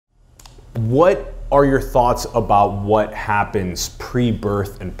What are your thoughts about what happens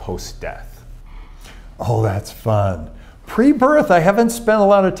pre-birth and post-death? Oh, that's fun. Pre-birth, I haven't spent a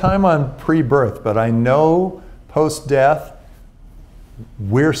lot of time on pre-birth, but I know post-death,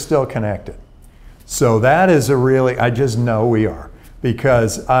 we're still connected. So that is a really, I just know we are.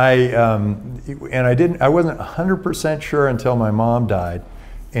 Because I wasn't 100% sure until my mom died,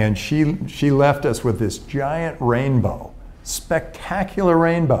 and she left us with this giant rainbow, spectacular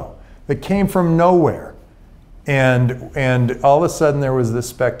rainbow that came from nowhere, and all of a sudden there was this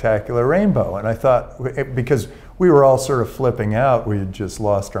spectacular rainbow, and I thought, because we were all sort of flipping out, we had just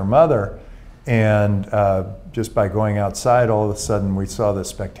lost our mother, and just by going outside, all of a sudden we saw this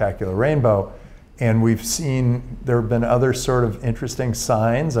spectacular rainbow. And we've seen, there have been other sort of interesting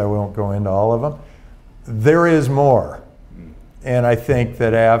signs. I won't go into all of them. There is more. And I think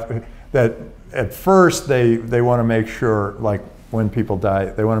that at first they want to make sure, like when people die,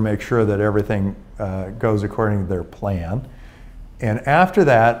 they want to make sure that everything goes according to their plan. And after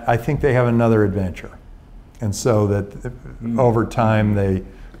that, I think they have another adventure. And so that over time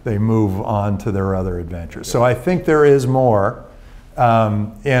they move on to their other adventures. So I think there is more.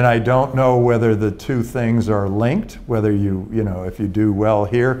 And I don't know whether the two things are linked, whether if you do well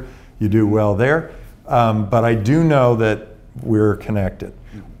here, you do well there. But I do know that we're connected.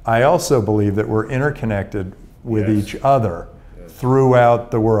 I also believe that we're interconnected with each other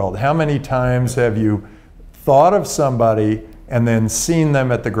throughout the world. How many times have you thought of somebody and then seen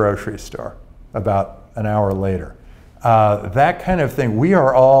them at the grocery store about an hour later? That kind of thing. We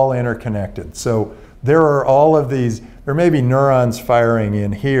are all interconnected. So there are all of these. There may be neurons firing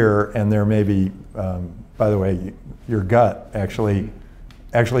in here, and there may be, by the way, your gut actually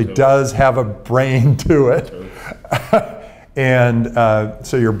does have a brain to it. And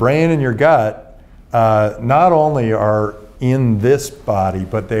so your brain and your gut not only are in this body,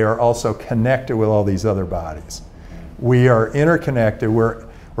 but they are also connected with all these other bodies. We are interconnected. We're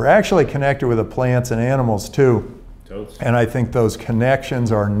actually connected with the plants and animals too. And I think those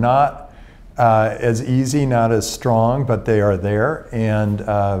connections are not as easy, not as strong, but they are there. And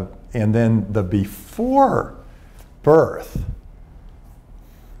then the before birth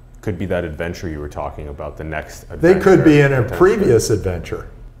could be that adventure you were talking about, the next adventure. They could be in a previous adventure.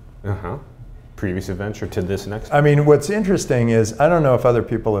 Previous adventure to this next. I mean, what's interesting is, I don't know if other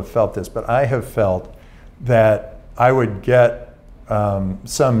people have felt this, but I have felt that I would get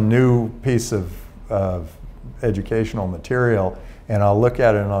some new piece of educational material, and I'll look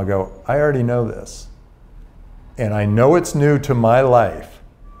at it and I'll go, I already know this. And I know it's new to my life,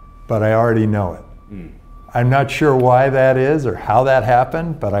 but I already know it. I'm not sure why that is or how that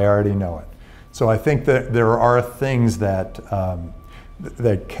happened, but I already know it. So I think that there are things that,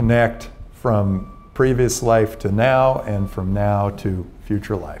 that connect from previous life to now and from now to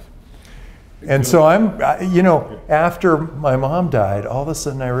future life. And so after my mom died, all of a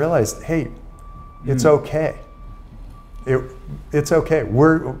sudden I realized, hey, it's okay. It's okay.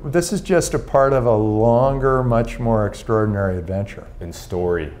 This is just a part of a longer, much more extraordinary adventure. And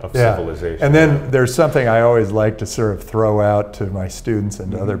story of civilization. And then there's something I always like to sort of throw out to my students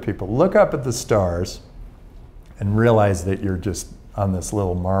and to other people. Look up at the stars and realize that you're just on this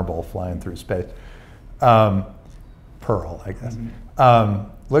little marble flying through space. Pearl, I guess.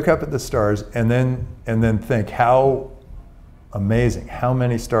 Look up at the stars and then think how amazing, how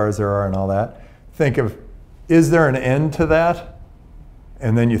many stars there are and all that. Think of, is there an end to that?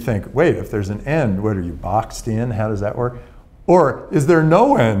 And then you think, wait, if there's an end, what are you, boxed in? How does that work? Or is there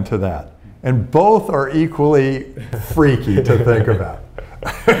no end to that? And both are equally freaky to think about.